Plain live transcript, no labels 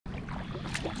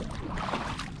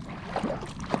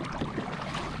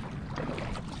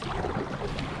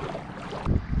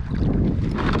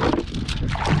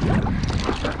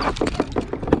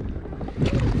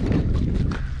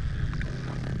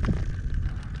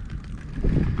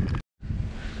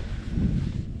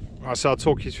So I'll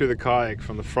talk you through the kayak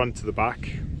from the front to the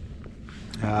back.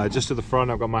 Just to the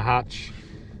front I've got my hatch,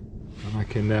 and I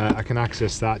can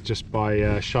access that just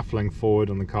by shuffling forward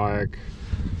on the kayak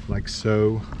like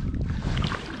so.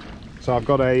 So I've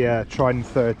got a Trident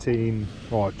 13,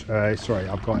 sorry,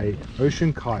 I've got a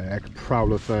Ocean Kayak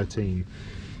Prowler 13,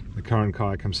 the current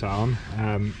kayak I'm sat on,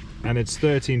 and it's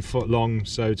 13 foot long,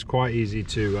 so it's quite easy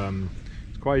to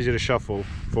shuffle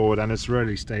forward, and it's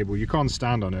really stable. You can't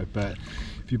stand on it, but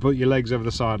if you put your legs over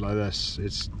the side like this,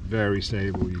 it's very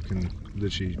stable. You can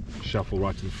literally shuffle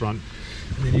right to the front,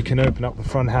 and then you can open up the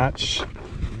front hatch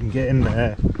and get in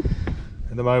there.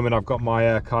 At the moment I've got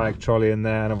my kayak trolley in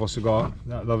there, and I've also got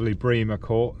that lovely bream I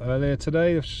caught earlier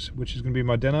today, which is going to be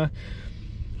my dinner.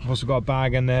 I've also got a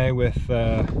bag in there with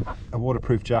a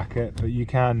waterproof jacket, but you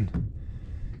can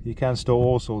store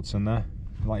all sorts in there,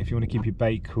 like if you want to keep your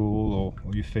bait cool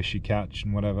or your fish you catch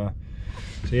and whatever.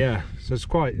 So yeah, so it's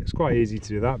quite easy to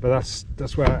do that. But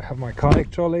that's where I have my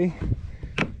kayak trolley.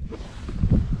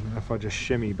 And if I just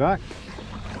shimmy back.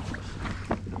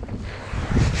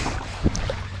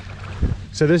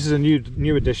 So this is a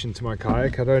new addition to my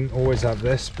kayak. I don't always have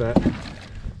this, but I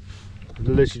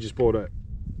literally just bought it.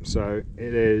 So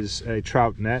it is a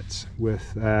trout net with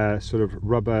sort of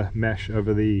rubber mesh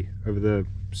over the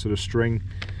sort of string,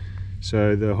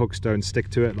 so the hooks don't stick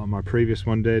to it like my previous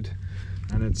one did.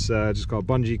 And it's just got a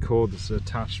bungee cord that's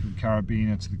attached from the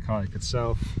carabiner to the kayak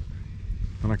itself,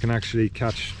 and I can actually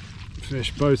catch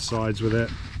fish both sides with it,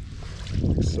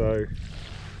 so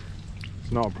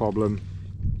it's not a problem.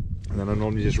 And then I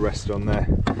normally just rest it on there.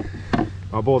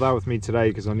 I brought that with me today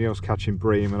because I knew I was catching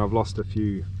bream, and I've lost a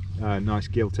few nice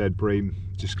gilt-edged bream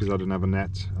just because I didn't have a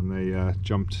net, and they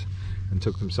jumped and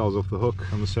took themselves off the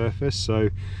hook on the surface. So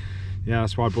yeah,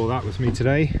 that's why I brought that with me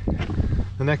today.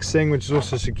 The next thing, which is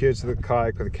also secured to the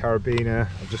kayak with a carabiner,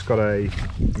 I've just got a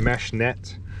mesh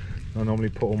net. I normally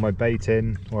put all my bait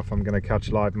in, or if I'm going to catch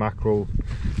live mackerel,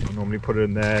 I normally put it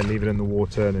in there, leave it in the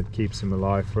water, and it keeps them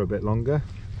alive for a bit longer.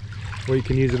 Or you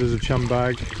can use it as a chum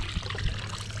bag.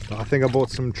 But I think I bought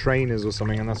some trainers or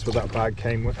something, and that's what that bag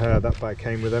came with.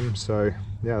 Them. So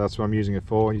yeah, that's what I'm using it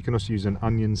for. You can also use an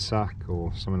onion sack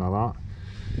or something like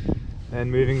that.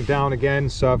 And moving down again,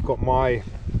 so I've got my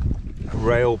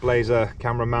Rail Blazer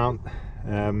camera mount.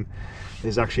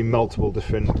 There's actually multiple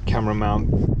different camera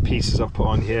mount pieces I've put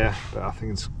on here, but I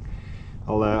think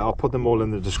I'll put them all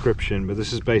in the description. But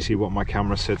this is basically what my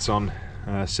camera sits on.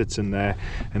 Sits in there,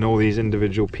 and all these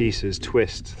individual pieces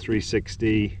twist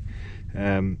 360.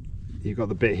 You've got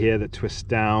the bit here that twists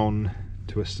down,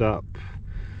 twists up.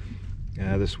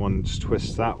 This one just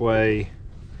twists that way,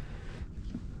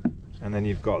 and then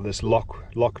you've got this lock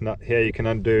nut here you can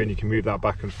undo, and you can move that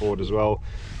back and forward as well.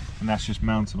 And that's just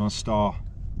mounted on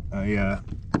a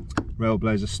Rail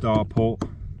Blazer star port.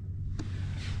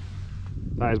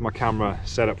 That is my camera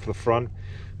set up for the front.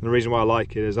 And the reason why I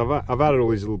like it is I've added all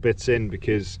these little bits in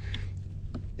because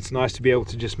it's nice to be able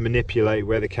to just manipulate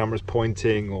where the camera's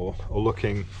pointing or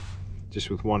looking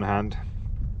just with one hand,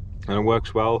 and it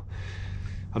works well.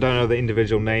 I don't know the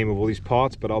individual name of all these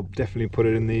parts, but I'll definitely put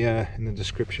it in the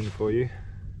description for you.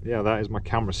 Yeah, that is my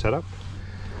camera setup.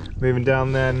 Moving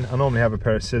down then, I normally have a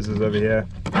pair of scissors over here.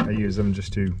 I use them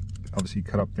just to obviously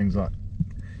cut up things like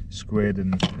squid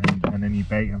and any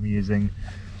bait I'm using.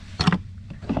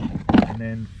 And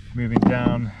then moving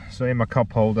down, so in my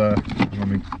cup holder, let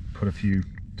me put a few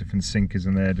different sinkers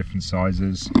in there, different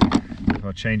sizes. If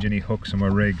I change any hooks on my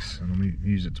rigs, and I'm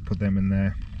use it to put them in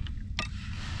there.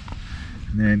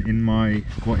 And then in my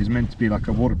what is meant to be like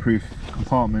a waterproof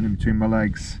compartment in between my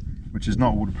legs, which is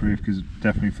not waterproof because it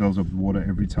definitely fills up with water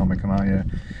every time I come out here,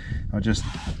 I just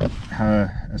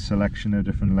have a selection of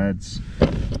different leads,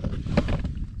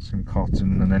 some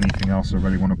cotton, and anything else I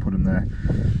really want to put in there.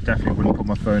 Definitely wouldn't put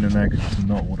my phone in there because it's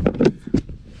not waterproof.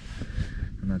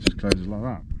 And that just closes like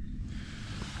that.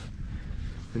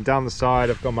 And down the side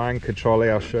I've got my anchor trolley.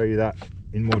 I'll show you that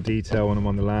in more detail when I'm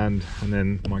on the land. And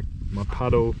then my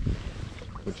paddle,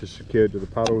 which is secured to the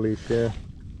paddle leash here,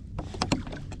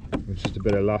 with just a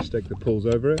bit of elastic that pulls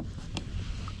over it.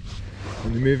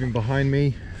 And then moving behind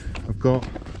me, I've got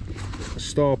a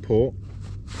star port,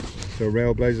 so a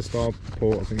Rail Blazer star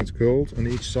port I think it's called, on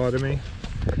each side of me.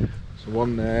 So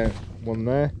one there, one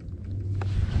there.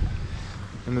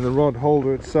 And then the rod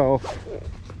holder itself,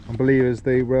 I believe is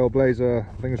the Rail Blazer,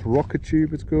 I think it's rocket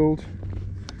tube it's called,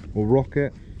 or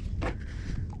rocket.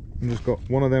 I've just got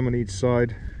one of them on each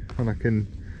side, and I can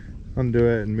undo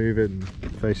it and move it and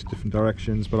face different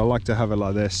directions, but I like to have it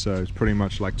like this, so it's pretty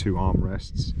much like two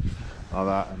armrests, like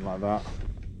that and like that,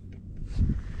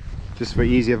 just for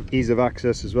ease of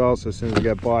access as well. So as soon as I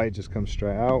get by, it just comes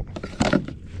straight out.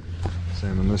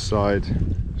 Same on this side.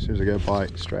 As soon as I get a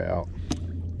bite, straight out.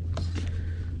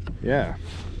 Yeah.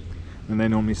 And they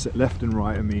normally sit left and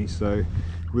right of me, so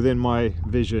within my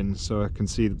vision, so I can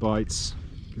see the bites.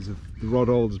 Because if the rod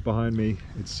holds behind me,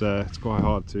 it's quite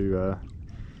hard to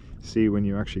see when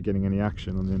you're actually getting any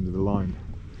action on the end of the line.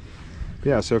 But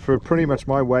yeah, so for pretty much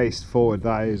my waist forward,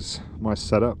 that is my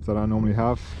setup that I normally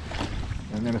have.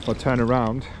 And then if I turn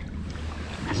around,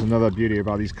 there's another beauty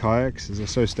about these kayaks, is they're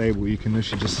so stable you can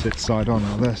literally just sit side on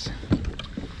like this.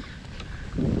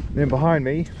 Then behind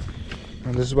me,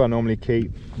 and this is where I normally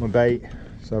keep my bait,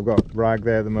 so I've got rag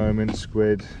there at the moment,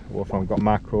 squid, or if I've got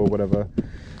mackerel or whatever,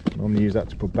 I normally use that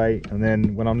to put bait. And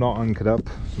then when I'm not anchored up,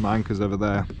 so my anchor's over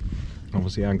there,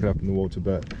 obviously anchored up in the water,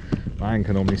 but my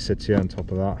anchor normally sits here on top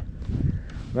of that.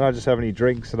 Then I just have any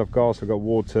drinks that I've got, so I've got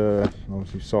water,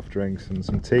 obviously soft drinks and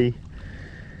some tea.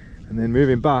 And then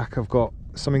moving back, I've got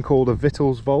something called a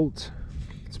Victuals Vault.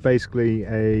 It's basically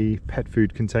a pet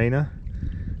food container,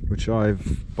 which I've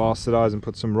bastardized and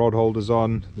put some rod holders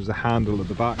on. There's a handle at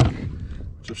the back,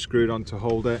 which I've screwed on to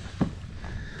hold it.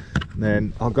 And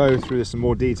then I'll go through this in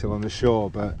more detail on the shore,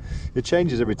 but it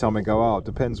changes every time I go out.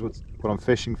 Depends what I'm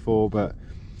fishing for, but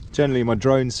generally my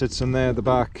drone sits in there at the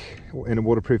back in a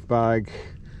waterproof bag.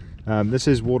 This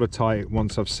is watertight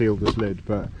once I've sealed this lid,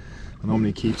 but I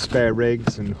normally keep spare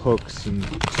rigs and hooks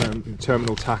and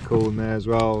terminal tackle in there as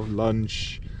well,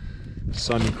 lunch,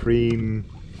 sun cream,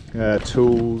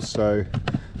 tools, so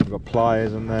I've got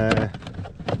pliers in there,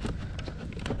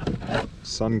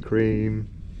 sun cream,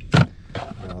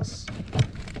 what else?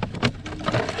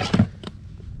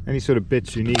 Any sort of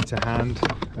bits you need to hand,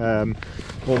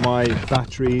 all my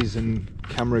batteries and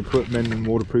camera equipment and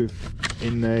waterproof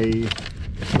in a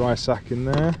dry sack in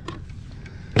there.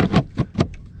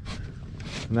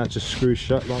 And that just screws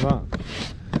shut like that.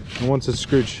 And once it's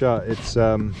screwed shut, it's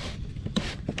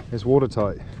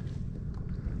watertight.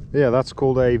 Yeah, that's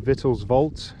called a Victuals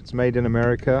Vault. It's made in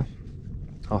America.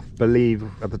 I believe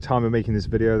at the time of making this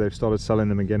video they've started selling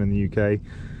them again in the UK,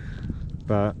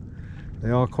 but they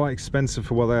are quite expensive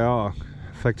for what they are.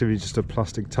 Effectively just a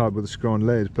plastic tub with a screw-on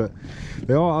lid, but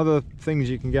there are other things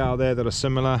you can get out there that are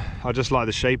similar. I just like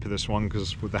the shape of this one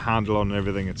because with the handle on and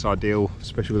everything, it's ideal,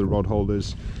 especially with the rod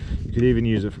holders. You could even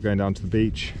use it for going down to the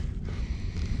beach.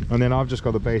 And then I've just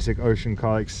got the basic ocean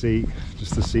kayak seat,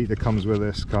 just the seat that comes with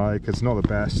this kayak. It's not the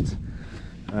best,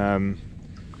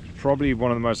 probably one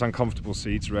of the most uncomfortable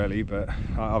seats really, but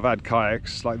I've had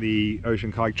kayaks like the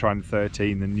Ocean Kayak Trident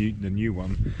 13, the new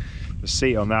one. The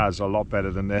seat on that is a lot better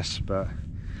than this, but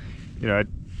you know, at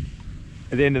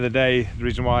the end of the day, the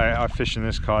reason why I fish in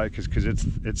this kayak is because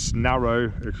it's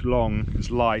narrow, it's long,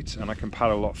 it's light, and I can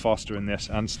paddle a lot faster in this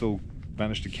and still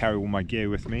manage to carry all my gear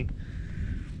with me.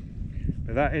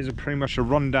 But that is pretty much a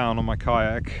rundown on my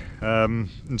kayak.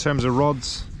 In terms of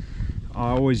rods, I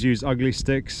always use ugly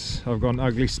sticks. I've got an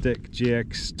ugly stick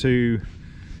GX2.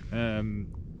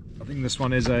 I think this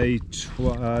one is a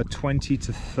 20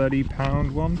 to 30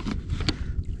 pound one.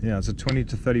 Yeah, it's a 20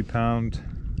 to 30 pound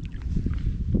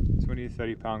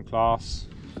class.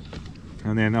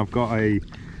 And then I've got a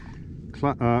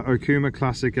Okuma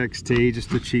Classic XT,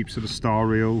 just a cheap sort of star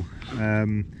reel.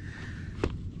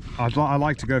 I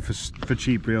like to go for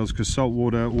cheap reels because salt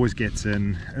water always gets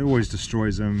in, it always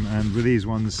destroys them, and with these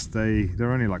ones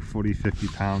they're only like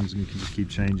 40-50 pounds and you can just keep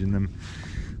changing them.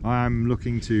 I'm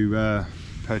looking to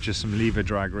purchase some lever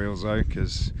drag reels though,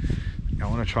 because I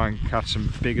want to try and catch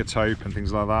some bigger taupe and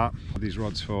things like that. These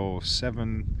rods for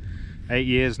 7-8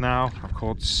 years now. I've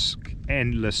caught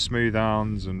endless smooth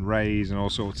downs and rays and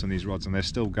all sorts in these rods, and they're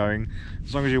still going.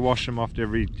 As long as you wash them after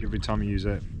every time you use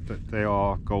it, they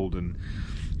are golden.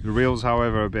 The reels,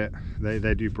 however,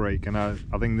 they do break, and I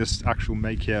think this actual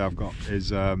make here I've got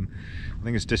is I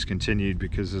think it's discontinued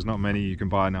because there's not many you can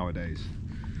buy nowadays.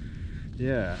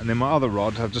 Yeah, and then my other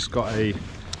rod, I've just got I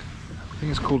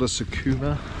think it's called a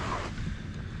Sakuma.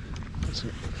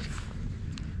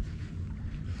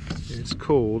 It's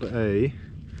called a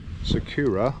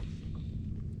Sakura.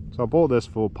 So I bought this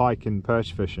for pike and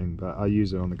perch fishing, but I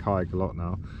use it on the kayak a lot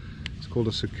now. It's called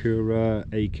a Sakura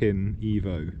Akin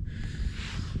Evo.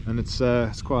 And it's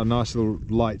quite a nice little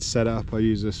light setup. I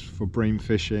use this for bream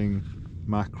fishing,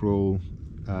 mackerel,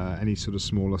 any sort of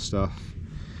smaller stuff.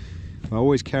 I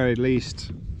always carry at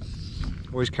least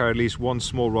one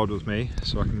small rod with me,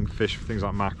 so I can fish for things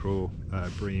like mackerel,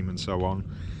 bream and so on.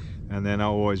 And then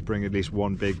I'll always bring at least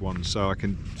one big one so I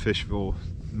can fish for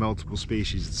multiple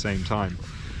species at the same time.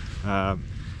 I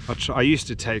used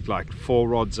to take like 4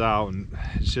 rods out, and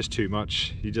it's just too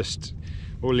much.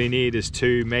 All you need is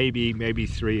 2, maybe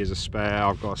 3 as a spare.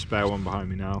 I've got a spare one behind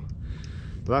me now.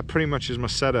 But that pretty much is my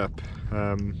setup.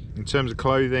 In terms of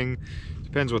clothing,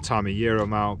 Depends what time of year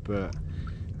I'm out, but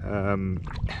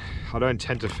I don't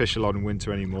tend to fish a lot in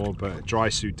winter anymore, but dry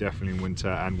suit definitely in winter,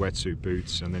 and wetsuit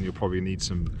boots, and then you'll probably need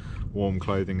some warm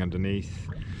clothing underneath.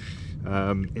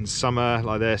 In summer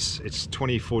like this, it's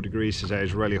 24 degrees today,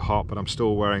 it's really hot, but I'm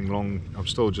still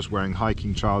just wearing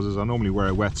hiking trousers. I normally wear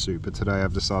a wetsuit, but today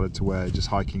I've decided to wear just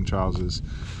hiking trousers.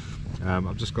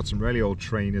 I've just got some really old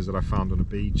trainers that I found on the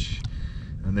beach,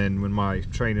 and then when my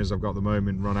trainers I've got at the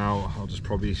moment run out, I'll just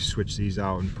probably switch these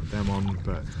out and put them on,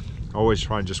 but I always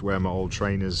try and just wear my old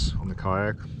trainers on the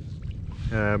kayak.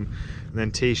 And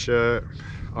then t-shirt,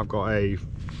 I've got a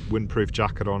windproof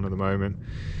jacket on at the moment,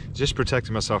 just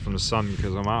protecting myself from the sun,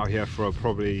 because I'm out here for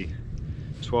probably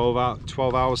 12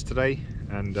 hours today,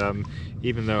 and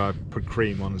even though I put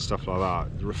cream on and stuff like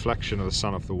that, the reflection of the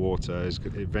sun off the water it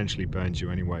eventually burns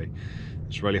you anyway.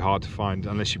 It's really hard to find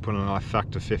unless you put an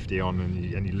factor 50 on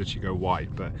and you literally go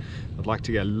white, but I'd like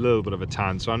to get a little bit of a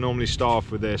tan, so I normally start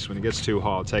off with this. When it gets too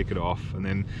hot, I'll take it off, and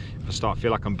then if I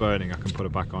feel like I'm burning, I can put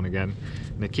it back on again,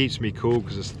 and it keeps me cool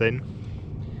because it's thin.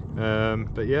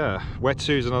 But yeah,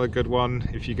 wetsuit is another good one.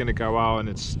 If you're going to go out and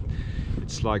it's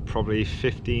like probably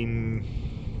 15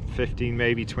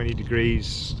 maybe 20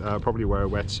 degrees, probably wear a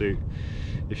wetsuit.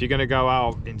 If you're going to go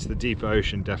out into the deep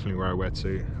ocean, definitely wear a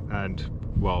wetsuit, and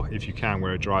well, if you can,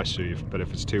 wear a dry suit, but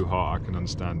if it's too hot, I can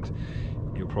understand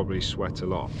you'll probably sweat a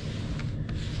lot.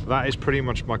 That is pretty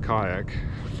much my kayak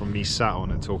from me sat on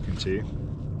and talking to you.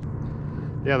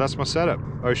 Yeah, that's my setup.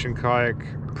 Ocean kayak,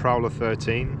 Prowler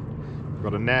 13. I've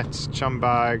got a net, chum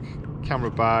bag, camera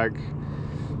bag,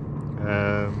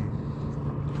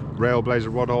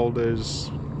 Railblazer rod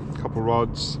holders, a couple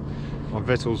rods, my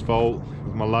victuals vault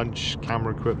with my lunch,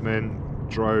 camera equipment,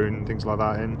 drone, things like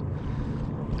that in,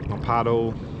 my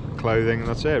paddle, clothing, and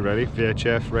that's it really.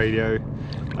 VHF, radio.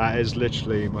 That is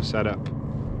literally my setup.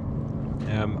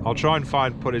 I'll try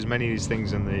and put as many of these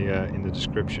things in the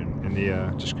description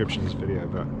of this video,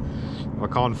 but if I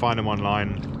can't find them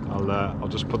online, I'll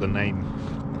just put the name.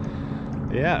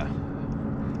 But yeah,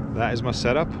 that is my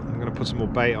setup. I'm going to put some more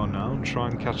bait on now and try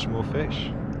and catch some more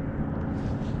fish.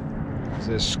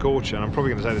 It's scorching. I'm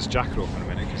probably going to take this jacket off in a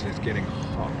minute because it's getting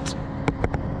hot.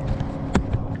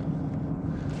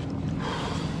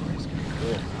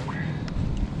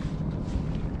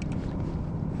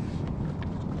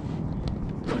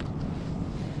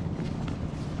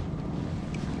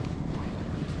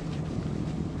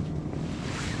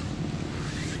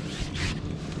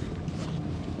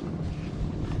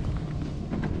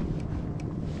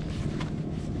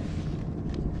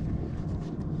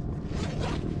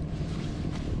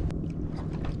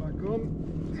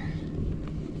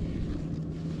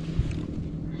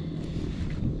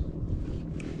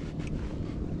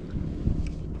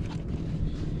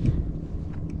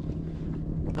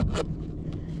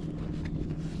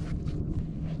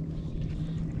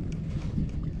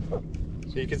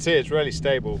 So you can see it's really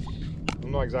stable.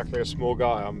 I'm not exactly a small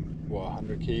guy. I'm what,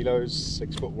 100 kilos,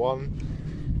 6'1",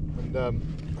 and I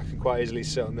can quite easily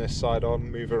sit on this side on,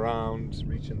 move around,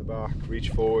 reach in the back,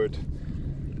 reach forward.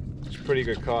 It's a pretty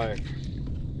good kayak.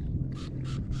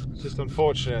 It's just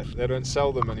unfortunate they don't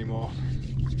sell them anymore.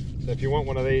 So if you want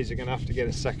one of these, you're gonna have to get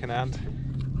a second hand.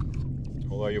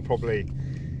 Although you'll probably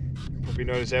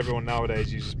notice everyone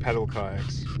nowadays uses pedal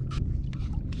kayaks,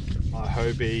 like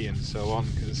Hobie and so on,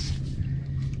 because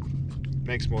it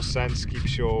makes more sense,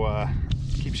 keeps your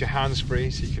hands free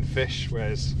so you can fish,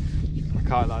 whereas on a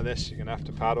kayak like this you're gonna have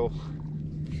to paddle.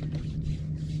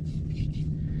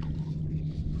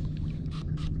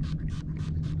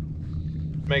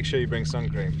 Make sure you bring sun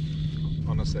cream,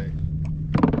 honestly.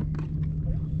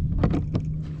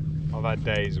 I've had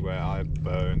days where I've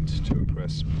burned to a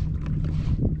crisp.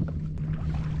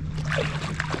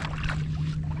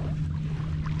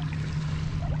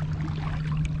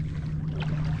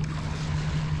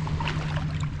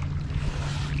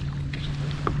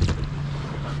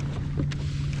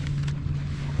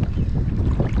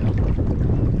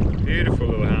 Beautiful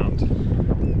little hound.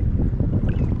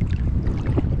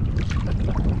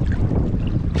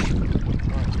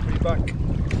 Right,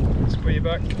 let's put you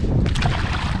back.